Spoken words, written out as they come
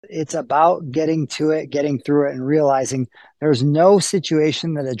It's about getting to it, getting through it, and realizing there's no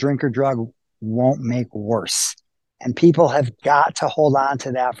situation that a drink or drug won't make worse. And people have got to hold on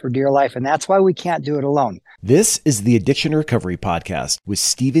to that for dear life. And that's why we can't do it alone. This is the Addiction Recovery Podcast with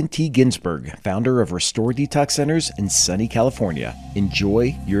Stephen T. Ginsburg, founder of Restore Detox Centers in sunny California.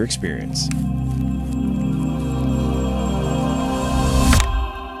 Enjoy your experience.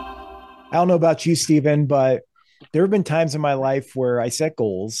 I don't know about you, Stephen, but there have been times in my life where I set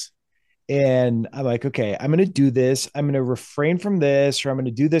goals and I'm like, okay, I'm going to do this. I'm going to refrain from this, or I'm going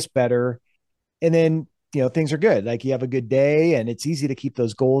to do this better. And then, things are good. Like you have a good day and it's easy to keep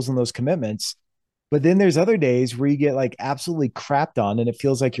those goals and those commitments. But then there's other days where you get like absolutely crapped on and it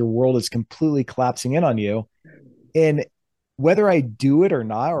feels like your world is completely collapsing in on you. And whether I do it or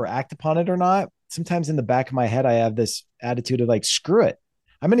not, or act upon it or not, sometimes in the back of my head, I have this attitude of like, screw it.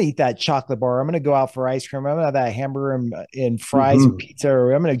 I'm going to eat that chocolate bar. I'm going to go out for ice cream. I'm going to have that hamburger and fries and pizza,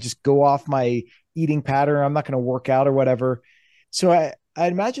 or I'm going to just go off my eating pattern. I'm not going to work out or whatever. So I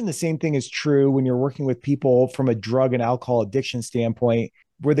imagine the same thing is true when you're working with people from a drug and alcohol addiction standpoint,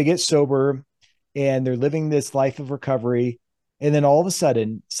 where they get sober and they're living this life of recovery. And then all of a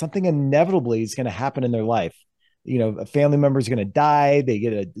sudden, something inevitably is going to happen in their life. A family member is going to die, they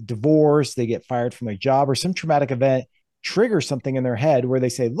get a divorce, they get fired from their job, or some traumatic event triggers something in their head where they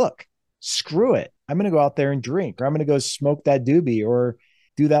say, look, screw it. I'm going to go out there and drink, or I'm going to go smoke that doobie or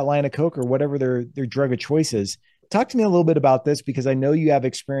do that line of Coke or whatever their drug of choice is. Talk to me a little bit about this, because I know you have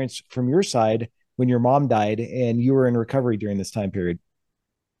experience from your side when your mom died and you were in recovery during this time period.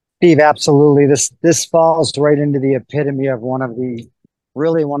 Steve, absolutely. This falls right into the epitome of one of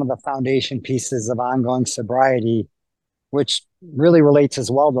the foundation pieces of ongoing sobriety, which really relates as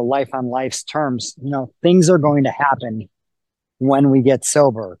well to life on life's terms. Things are going to happen when we get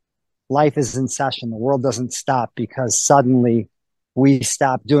sober. Life is in session. The world doesn't stop because suddenly we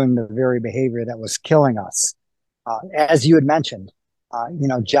stop doing the very behavior that was killing us. As you had mentioned,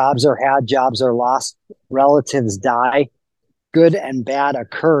 jobs are had, jobs are lost, relatives die, good and bad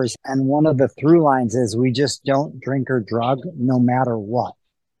occurs. And one of the through lines is we just don't drink or drug no matter what.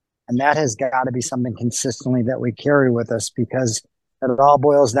 And that has got to be something consistently that we carry with us, because it all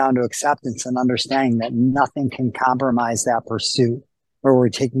boils down to acceptance and understanding that nothing can compromise that pursuit where we're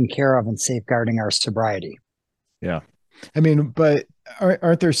taking care of and safeguarding our sobriety. Yeah. I mean, but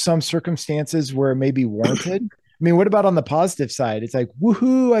aren't there some circumstances where it may be warranted? I mean, what about on the positive side? It's like,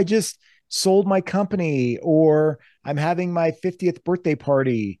 woohoo, I just sold my company, or I'm having my 50th birthday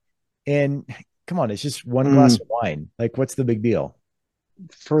party. And come on, it's just one glass of wine. Like, what's the big deal?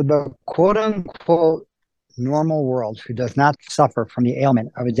 For the quote unquote normal world who does not suffer from the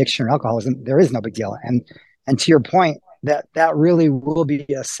ailment of addiction or alcoholism, there is no big deal. And to your point, that really will be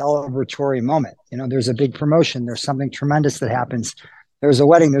a celebratory moment. There's a big promotion, there's something tremendous that happens, there's a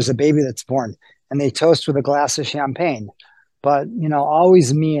wedding, there's a baby that's born, and they toast with a glass of champagne. But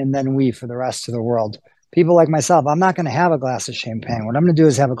always me and then we for the rest of the world. People like myself, I'm not going to have a glass of champagne. What I'm going to do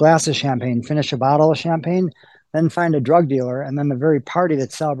is have a glass of champagne, finish a bottle of champagne, then find a drug dealer, and then the very party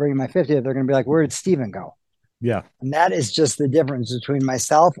that's celebrating my 50th, they're going to be like, where did Steven go? Yeah. And that is just the difference between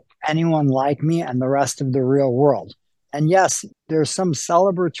myself, anyone like me, and the rest of the real world. And yes, there's some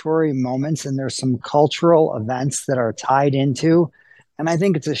celebratory moments and there's some cultural events that are tied into, and I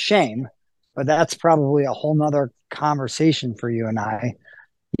think it's a shame, but that's probably a whole nother conversation for you and I.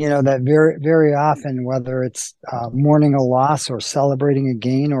 That very, very often, whether it's mourning a loss or celebrating a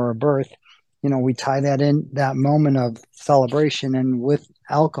gain or a birth, we tie that moment of celebration in with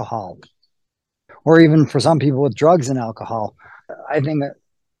alcohol, or even for some people with drugs and alcohol. I think that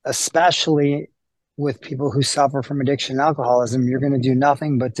especially with people who suffer from addiction and alcoholism, you're going to do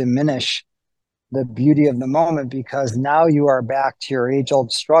nothing but diminish the beauty of the moment, because now you are back to your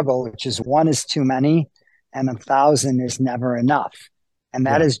age-old struggle, which is one is too many and 1,000 is never enough. And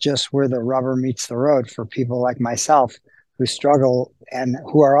that is just where the rubber meets the road for people like myself who struggle and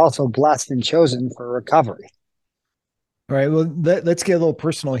who are also blessed and chosen for recovery. All right. Well, let's get a little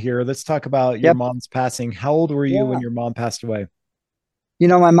personal here. Let's talk about your mom's passing. How old were you when your mom passed away?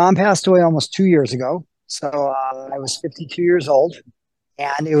 My mom passed away almost 2 years ago. So I was 52 years old,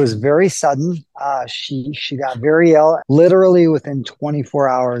 and it was very sudden. She got very ill. Literally within 24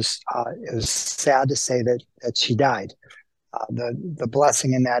 hours, it was sad to say that she died. The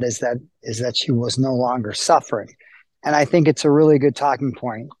blessing in that is that she was no longer suffering. And I think it's a really good talking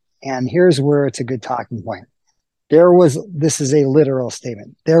point. And here's where it's a good talking point. This is a literal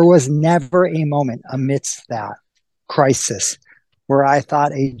statement. There was never a moment amidst that crisis where I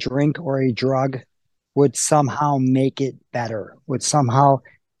thought a drink or a drug would somehow make it better, would somehow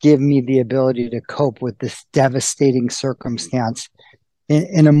give me the ability to cope with this devastating circumstance.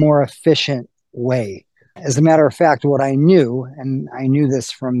 in a more efficient way. As a matter of fact, what I knew, and I knew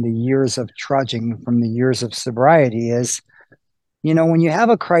this from the years of trudging, from the years of sobriety, is, when you have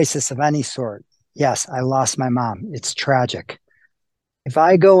a crisis of any sort, yes, I lost my mom. It's tragic. If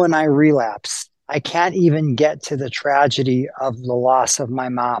I go and I relapse, I can't even get to the tragedy of the loss of my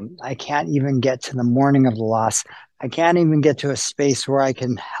mom. I can't even get to the mourning of the loss. I can't even get to a space where I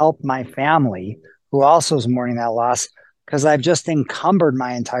can help my family who also is mourning that loss, because I've just encumbered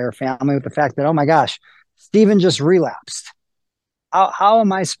my entire family with the fact that, oh my gosh, Stephen just relapsed. How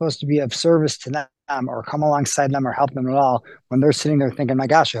am I supposed to be of service to them or come alongside them or help them at all when they're sitting there thinking, my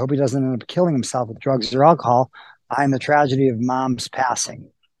gosh, I hope he doesn't end up killing himself with drugs or alcohol behind the tragedy of mom's passing.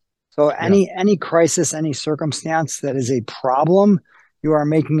 So Yeah. any crisis, any circumstance that is a problem, you are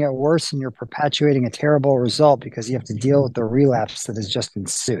making it worse and you're perpetuating a terrible result because you have to deal with the relapse that has just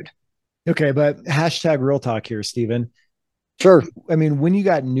ensued. Okay. But hashtag real talk here, Stephen. Sure. I mean, when you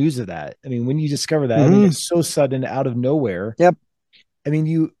got news of that, I mean, when you discover that, I mean, Mm-hmm. it's so sudden out of nowhere. Yep. I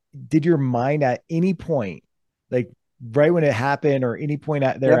mean, did your mind at any point, like right when it happened or any point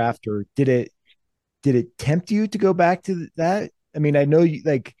Yep. thereafter, did it tempt you to go back to that? I mean, I know you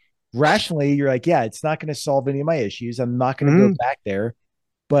like rationally, you're like, yeah, it's not going to solve any of my issues. I'm not going to go Mm-hmm. back there.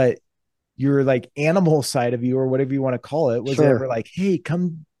 But your like animal side of you or whatever you want to call it, was it ever Sure. like, hey,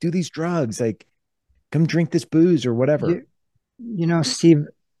 come do these drugs, like come drink this booze or whatever? You, Steve,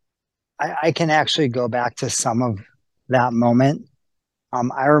 I can actually go back to some of that moment.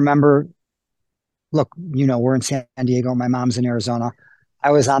 I remember, look, we're in San Diego. My mom's in Arizona. I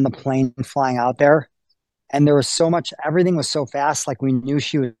was on the plane flying out there, and there was so much, everything was so fast. Like we knew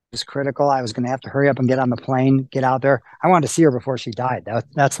she was critical. I was going to have to hurry up and get on the plane, get out there. I wanted to see her before she died.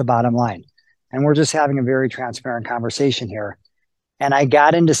 That's the bottom line. And we're just having a very transparent conversation here. And I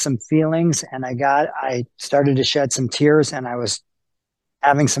got into some feelings and I started to shed some tears and I was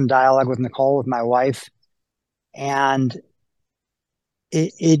having some dialogue with Nicole, with my wife. And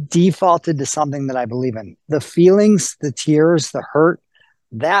it defaulted to something that I believe in. The feelings, the tears, the hurt,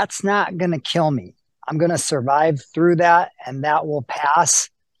 that's not going to kill me. I'm going to survive through that and that will pass.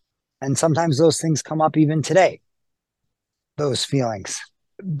 And sometimes those things come up even today, those feelings.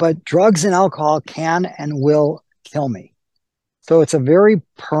 But drugs and alcohol can and will kill me. So it's a very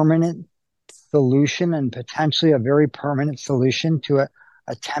permanent solution and potentially a very permanent solution to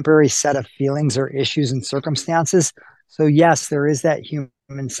a temporary set of feelings or issues and circumstances. So, yes, there is that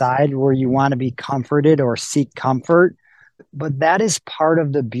human side where you want to be comforted or seek comfort, but that is part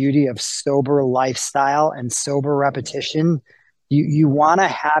of the beauty of sober lifestyle and sober repetition. You want to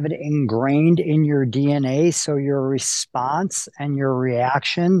have it ingrained in your DNA so your response and your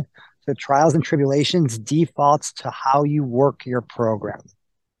reaction to trials and tribulations defaults to how you work your program.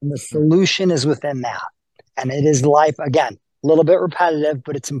 And the solution is within that. And it is life, again, a little bit repetitive,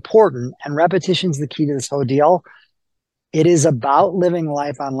 but it's important. And repetition is the key to this whole deal. It is about living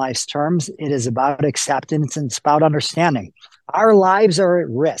life on life's terms. It is about acceptance and it's about understanding. Our lives are at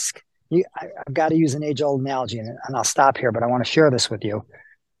risk. I've got to use an age old analogy and I'll stop here, but I want to share this with you.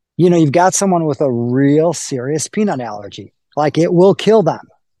 You've got someone with a real serious peanut allergy, like it will kill them,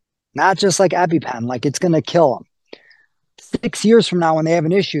 not just like EpiPen, like it's going to kill them. 6 years from now, when they have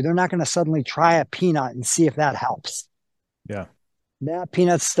an issue, they're not going to suddenly try a peanut and see if that helps. Yeah. That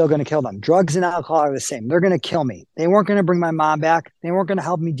peanut's still going to kill them. Drugs and alcohol are the same. They're going to kill me. They weren't going to bring my mom back. They weren't going to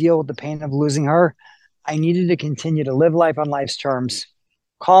help me deal with the pain of losing her. I needed to continue to live life on life's terms,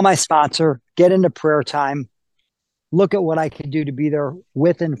 call my sponsor, get into prayer time, look at what I could do to be there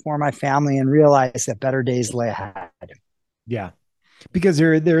with and for my family, and realize that better days lay ahead. Yeah. Because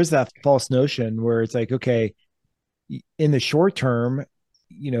there is that false notion where it's like, okay, in the short term,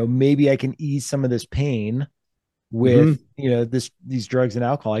 maybe I can ease some of this pain with, these drugs and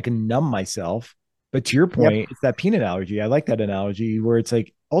alcohol. I can numb myself. But to your Yep. point, it's that peanut allergy. I like that analogy where it's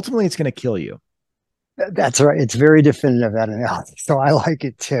like, ultimately it's going to kill you. That's right. It's very definitive, that analogy. So I like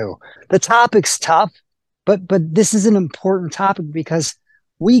it too. The topic's tough, but this is an important topic because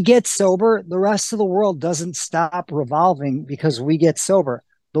we get sober. The rest of the world doesn't stop revolving because we get sober.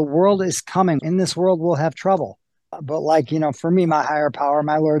 The world is coming. In this world, we'll have trouble. But for me, my higher power,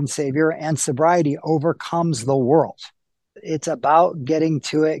 my Lord and Savior, and sobriety overcomes the world. It's about getting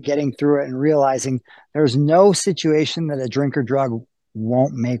to it, getting through it, and realizing there's no situation that a drink or drug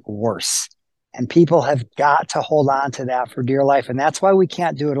won't make worse. And people have got to hold on to that for dear life. And that's why we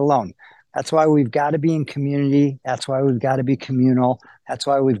can't do it alone. That's why we've got to be in community. That's why we've got to be communal. That's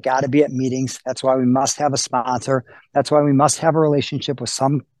why we've got to be at meetings. That's why we must have a sponsor. That's why we must have a relationship with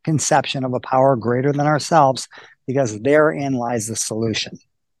some conception of a power greater than ourselves, because therein lies the solution.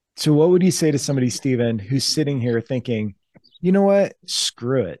 So what would you say to somebody, Stephen, who's sitting here thinking, you know what?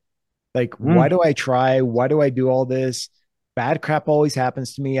 Screw it. Like, why Mm. do I try? Why do I do all this? Bad crap always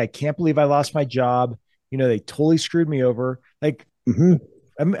happens to me. I can't believe I lost my job. They totally screwed me over. Like, Hmm.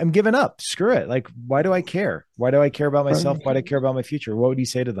 I'm giving up. Screw it. Like, why do I care? Why do I care about myself? Why do I care about my future? What would you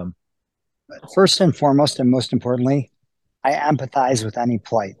say to them? First and foremost, and most importantly, I empathize with any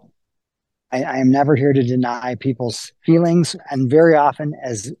plight. I am never here to deny people's feelings, and very often,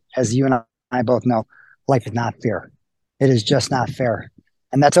 as you and I both know, life is not fair. It is just not fair,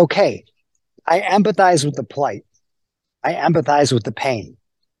 and that's okay. I empathize with the plight. I empathize with the pain,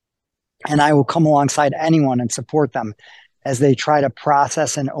 and I will come alongside anyone and support them as they try to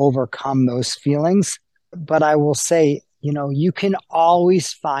process and overcome those feelings. But I will say, you can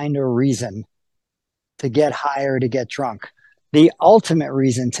always find a reason to get high or to get drunk. The ultimate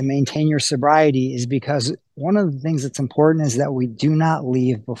reason to maintain your sobriety is because one of the things that's important is that we do not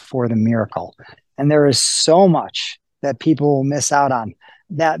leave before the miracle. And there is so much that people will miss out on.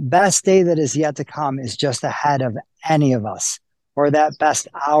 That best day that is yet to come is just ahead of any of us, or that best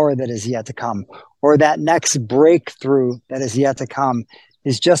hour that is yet to come, or that next breakthrough that is yet to come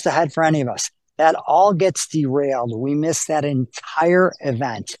is just ahead for any of us. That all gets derailed. We miss that entire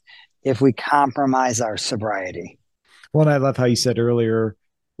event if we compromise our sobriety. Well, and I love how you said earlier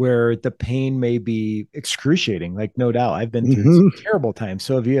where the pain may be excruciating. Like, no doubt, I've been through some Mm-hmm. terrible times.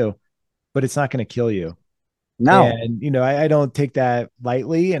 So have you, but it's not going to kill you. No, And, I don't take that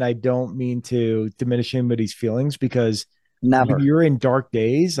lightly. And I don't mean to diminish anybody's feelings because when never. you're in dark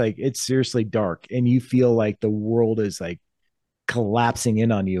days, like it's seriously dark and you feel like the world is like collapsing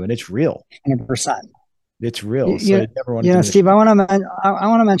in on you and it's real. 100%. It's real. So You, I never want to diminish Steve, it. I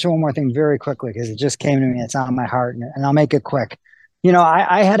want to mention one more thing very quickly because it just came to me. It's on my heart, and I'll make it quick.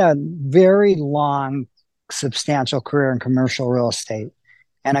 I had a very long, substantial career in commercial real estate,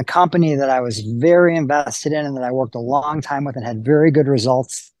 and a company that I was very invested in and that I worked a long time with and had very good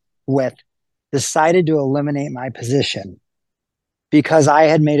results with decided to eliminate my position because I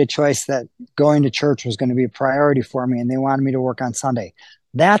had made a choice that going to church was going to be a priority for me and they wanted me to work on Sunday.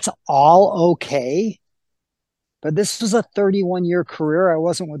 That's all okay. But this was a 31-year career. I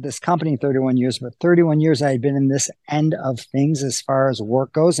wasn't with this company 31 years, but 31 years I had been in this end of things as far as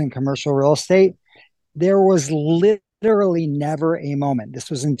work goes in commercial real estate. There was literally never a moment. This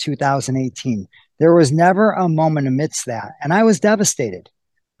was in 2018. There was never a moment amidst that. And I was devastated.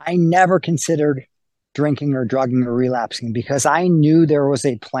 I never considered drinking or drugging or relapsing because I knew there was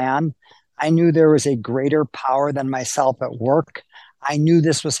a plan. I knew there was a greater power than myself at work. I knew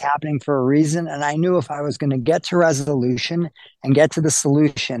this was happening for a reason. And I knew if I was going to get to resolution and get to the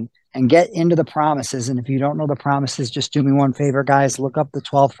solution and get into the promises. And if you don't know the promises, just do me one favor, guys, look up the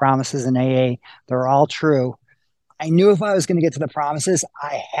 12 promises in AA. They're all true. I knew if I was going to get to the promises,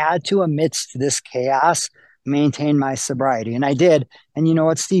 I had to, amidst this chaos, maintain my sobriety. And I did. And you know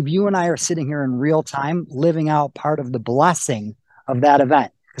what, Steve? You and I are sitting here in real time, living out part of the blessing of that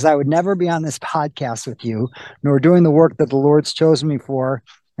event. Because I would never be on this podcast with you, nor doing the work that the Lord's chosen me for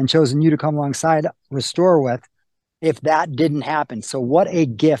and chosen you to come alongside Restore with if that didn't happen. So, what a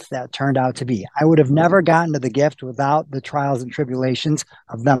gift that turned out to be. I would have never gotten to the gift without the trials and tribulations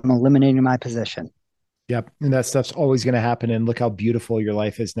of them eliminating my position. Yep. And that stuff's always going to happen. And look how beautiful your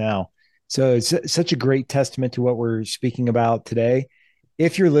life is now. So it's such a great testament to what we're speaking about today.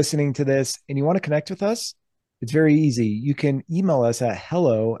 If you're listening to this and you want to connect with us, it's very easy. You can email us at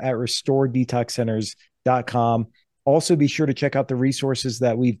hello@restoredetoxcenters.com. Also, be sure to check out the resources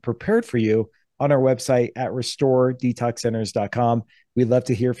that we've prepared for you on our website at restoredetoxcenters.com. We'd love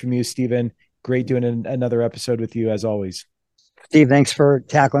to hear from you, Stephen. Great doing another episode with you as always. Steve, thanks for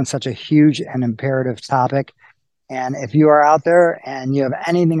tackling such a huge and imperative topic. And if you are out there and you have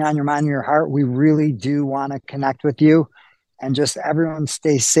anything on your mind or your heart, we really do want to connect with you. And just everyone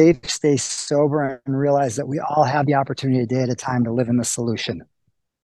stay safe, stay sober, and realize that we all have the opportunity a day at a time to live in the solution.